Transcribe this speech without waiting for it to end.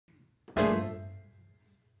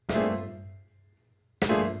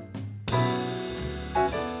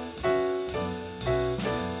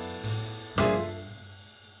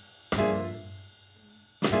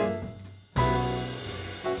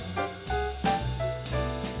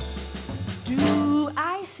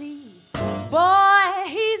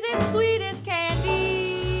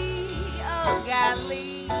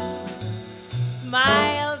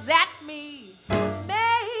Smiles at me,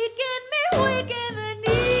 making me weak in the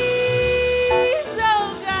knees. Oh,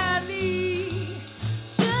 golly,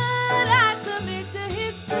 should I submit to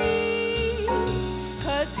his plea?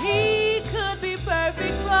 'Cause he could be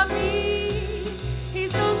perfect for me.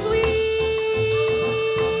 He's so sweet,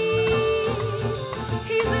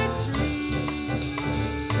 he's a treat.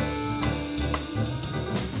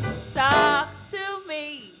 Talks to me,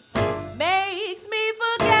 makes me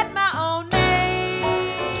forget my own name.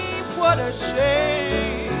 What a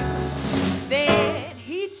shame. Then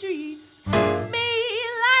he treats me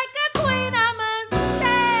like a queen, I must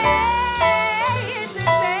say. It's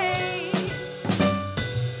insane.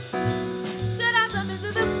 Should I submit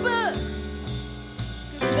to the book?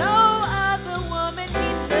 'Cause no other woman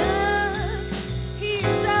can look. He's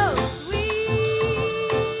so sweet.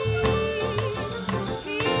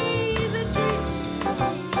 He's a treat.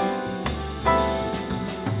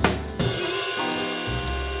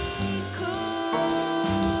 He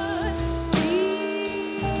could be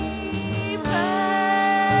perfect.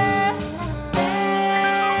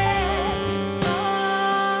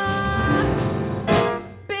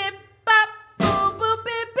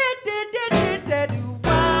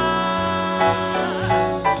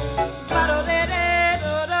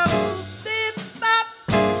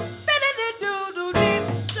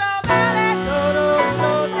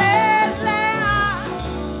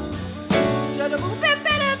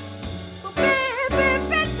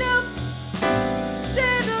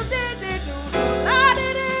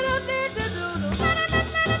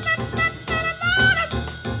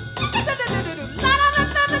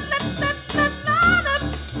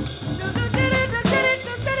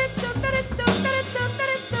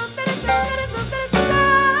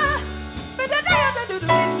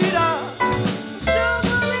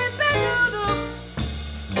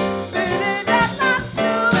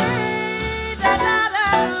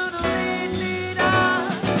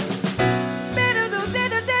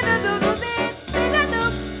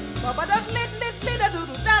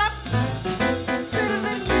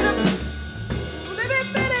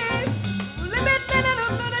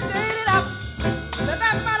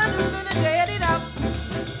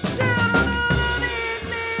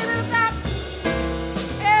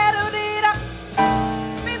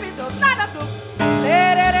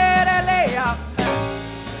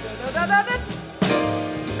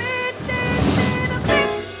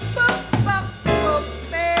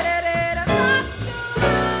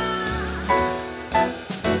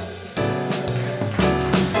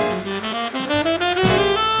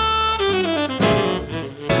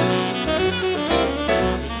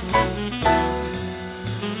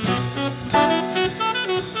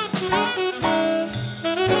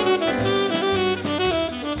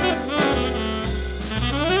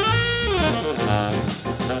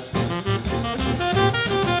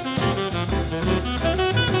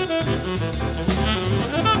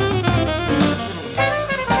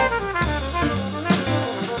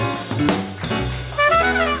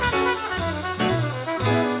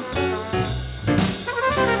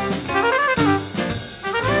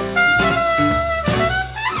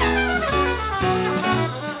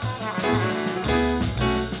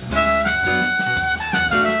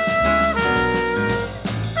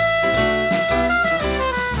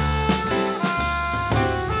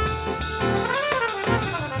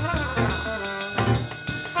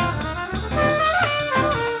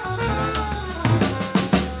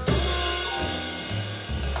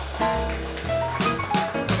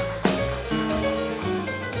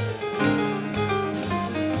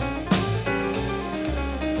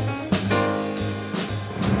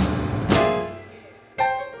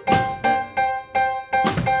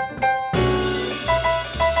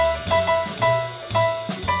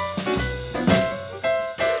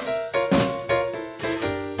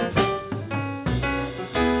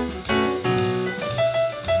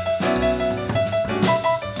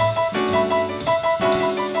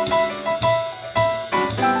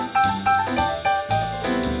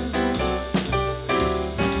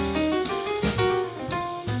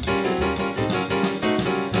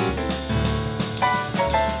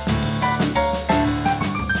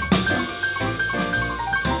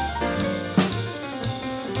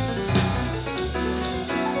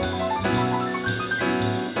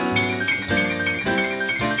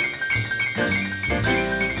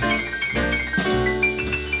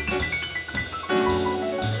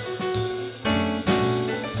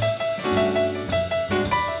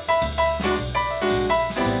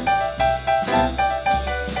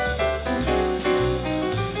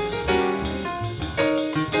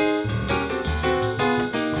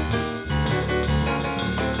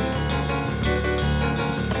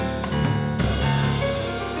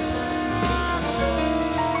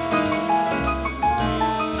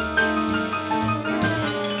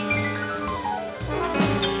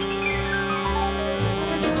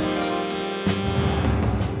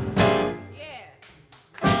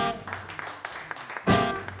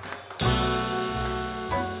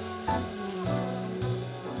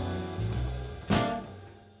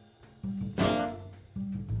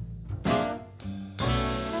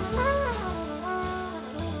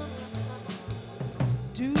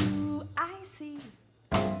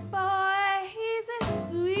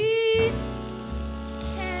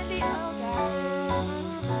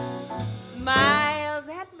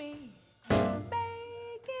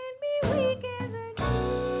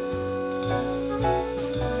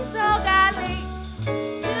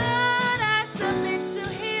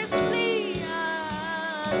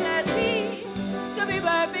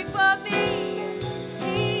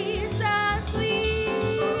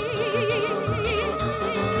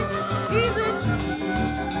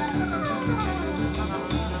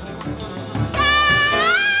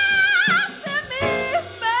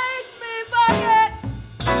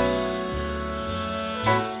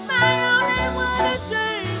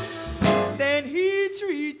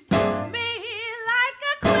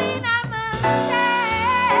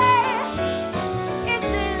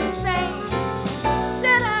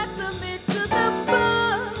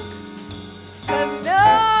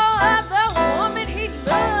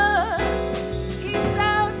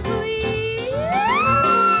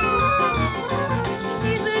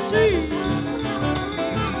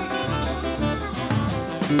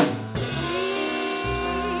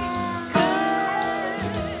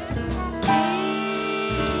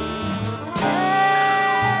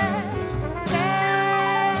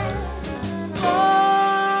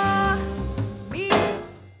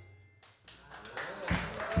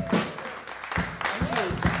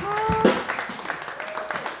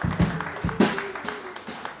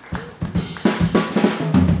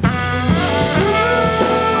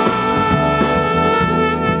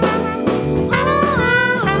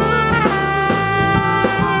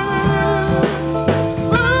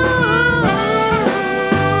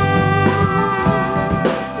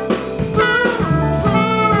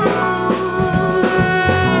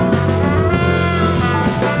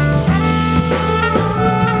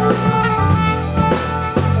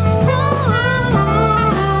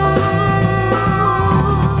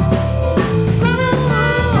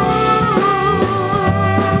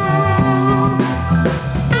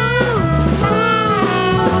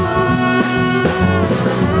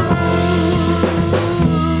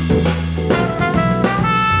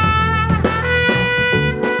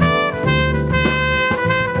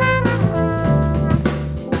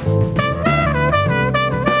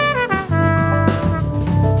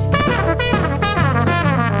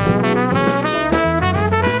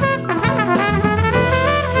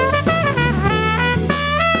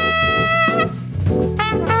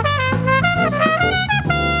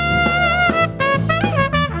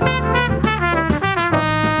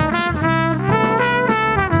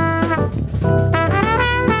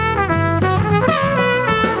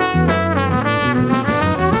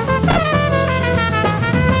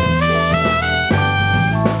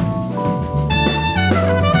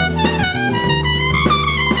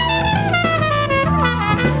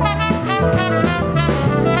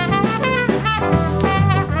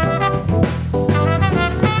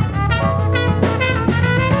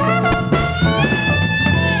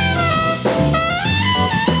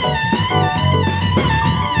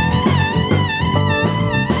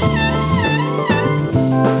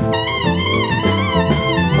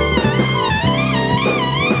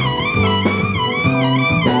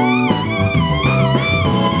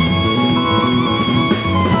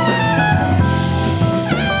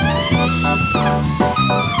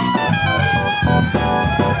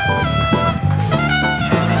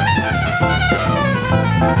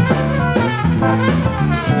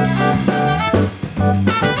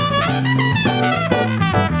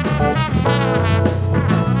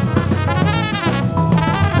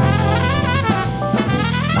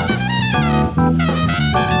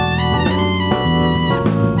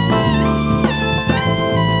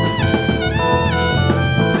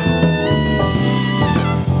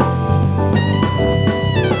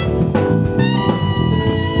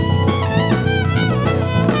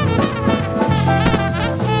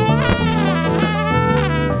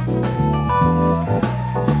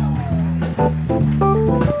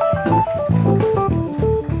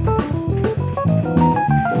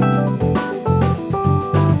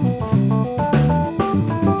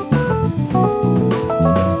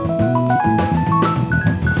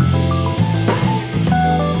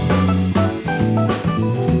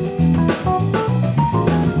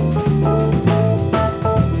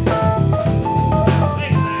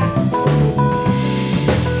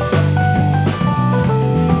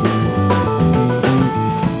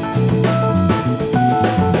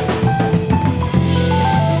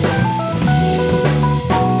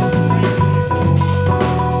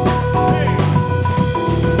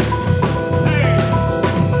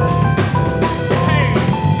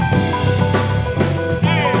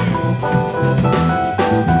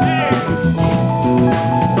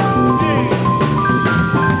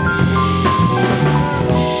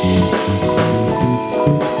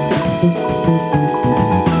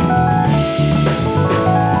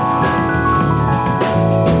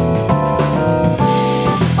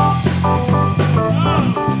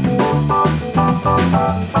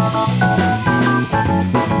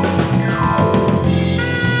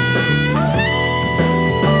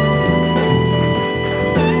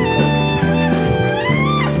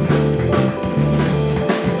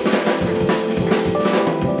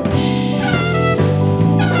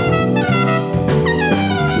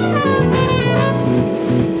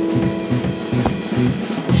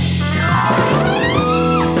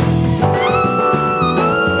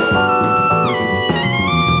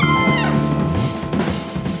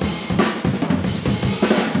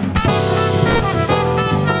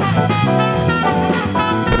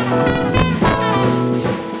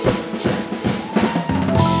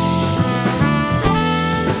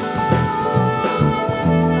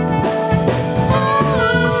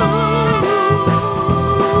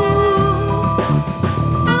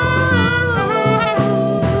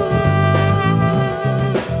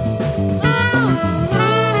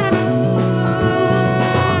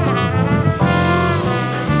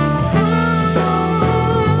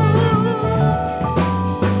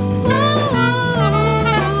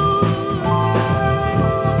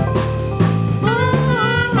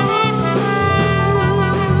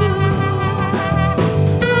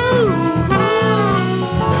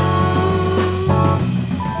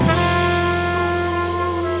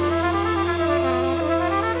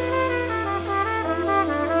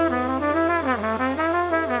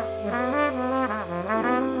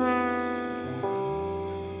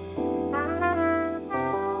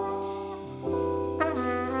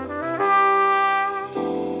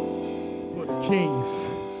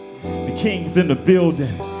 kings in the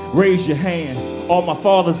building, raise your hand. All my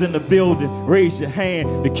fathers in the building, raise your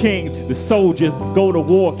hand. The kings, the soldiers, go to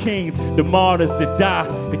war. Kings, the martyrs that die.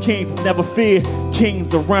 The kings that never fear.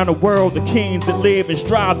 Kings around the world, the kings that live and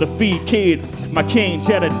strive to feed kids. My king,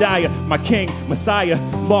 Jedi, my king, Messiah,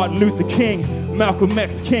 Martin Luther King, Malcolm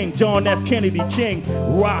X King, John F. Kennedy King,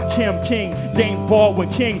 Rakim King, James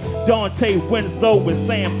Baldwin King, Dontae, Winslow, and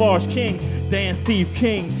Sam Farsh King, Dan Seeff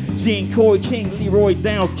King, Coye King, Leroy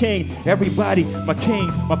Downs King. Everybody, my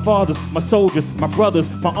kings, my fathers, my soldiers, my brothers,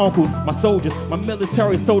 my uncles, my soldiers, my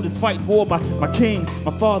military soldiers fighting war. My kings,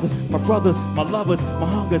 my fathers, my brothers, my lovers, my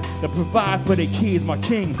hungers that provide for their kids. My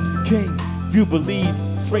king, kings, you believe,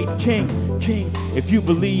 straight king, kings. If you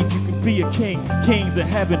believe you can be a king, kings in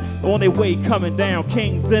heaven on their way coming down.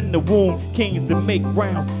 Kings in the womb, kings that make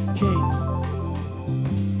rounds, kings.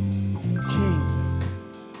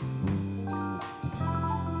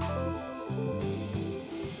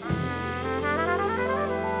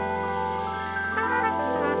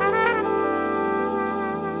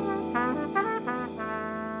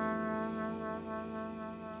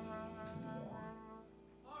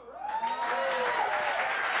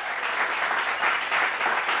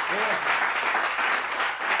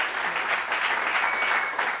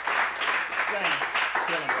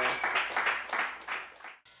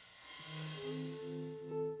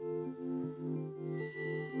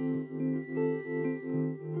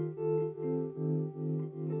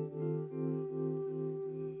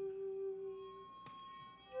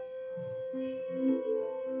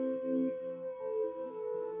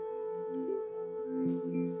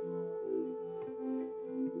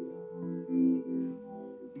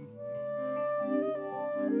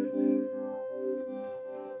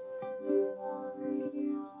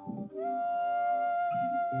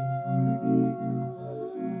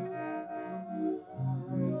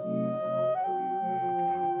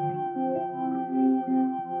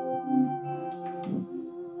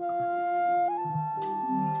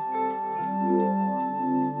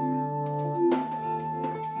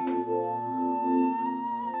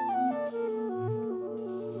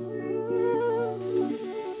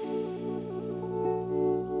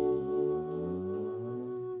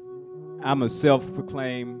 I'm a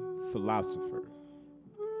self-proclaimed philosopher,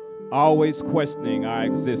 always questioning our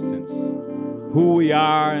existence. Who we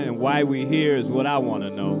are and why we're here is what I want to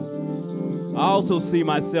know. I also see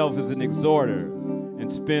myself as an exhorter and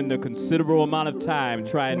spend a considerable amount of time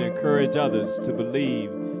trying to encourage others to believe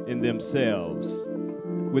in themselves.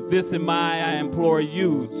 With this in mind, I implore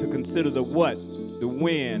you to consider the what, the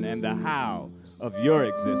when, and the how of your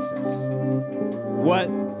existence. What,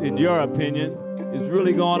 in your opinion, is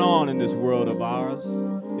really going on in this world of ours?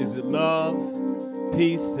 Is it love,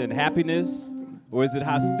 peace, and happiness? Or is it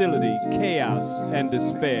hostility, chaos, and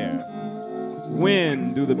despair?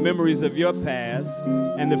 When do the memories of your past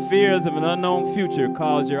and the fears of an unknown future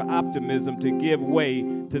cause your optimism to give way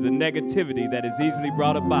to the negativity that is easily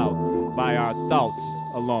brought about by our thoughts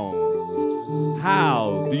alone?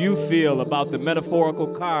 How do you feel about the metaphorical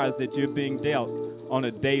cards that you're being dealt on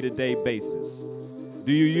a day-to-day basis?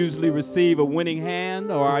 Do you usually receive a winning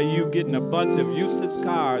hand, or are you getting a bunch of useless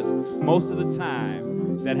cards most of the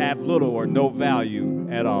time that have little or no value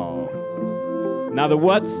at all? Now the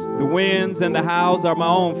whats, the whens, and the hows are my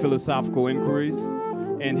own philosophical inquiries,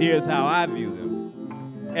 and here's how I view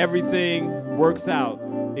them. Everything works out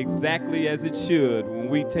exactly as it should when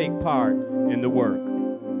we take part in the work.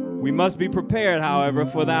 We must be prepared, however,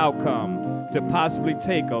 for the outcome to possibly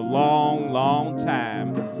take a long, long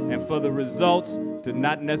time, and for the results to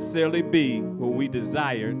not necessarily be what we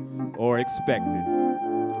desired or expected.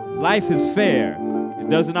 Life is fair. It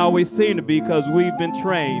doesn't always seem to be because we've been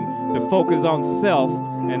trained to focus on self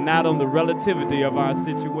and not on the relativity of our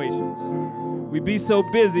situations. We be so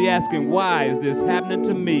busy asking, why is this happening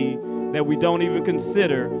to me, that we don't even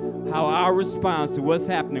consider how our response to what's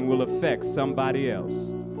happening will affect somebody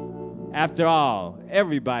else. After all,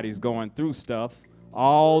 everybody's going through stuff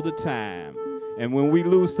all the time. And when we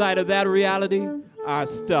lose sight of that reality, our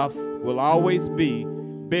stuff will always be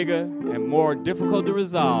bigger and more difficult to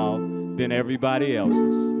resolve than everybody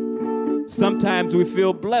else's. Sometimes we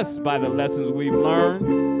feel blessed by the lessons we've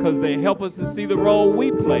learned because they help us to see the role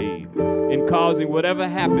we played in causing whatever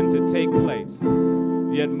happened to take place.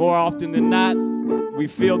 Yet more often than not, we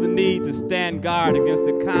feel the need to stand guard against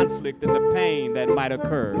the conflict and the pain that might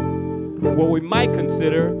occur. What we might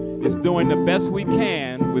consider is doing the best we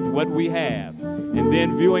can with what we have, and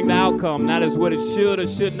then viewing the outcome not as what it should or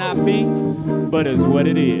should not be, but as what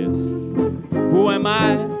it is. Who am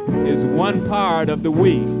I is one part of the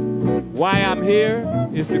we. Why I'm here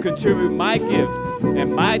is to contribute my gift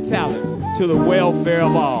and my talent to the welfare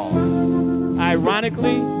of all.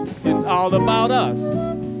 ironically, it's all about us,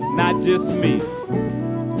 not just me.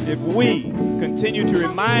 If we continue to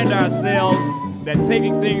remind ourselves that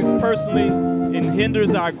taking things personally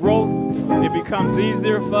hinders our growth, it becomes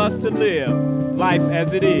easier for us to live life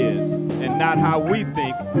as it is and not how we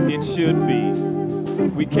think it should be.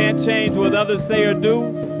 We can't change what others say or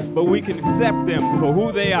do, but we can accept them for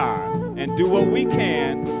who they are and do what we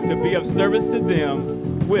can to be of service to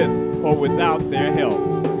them with or without their help.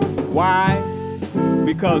 Why?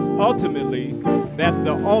 Because ultimately, that's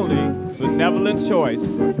the only benevolent choice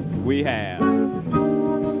we have.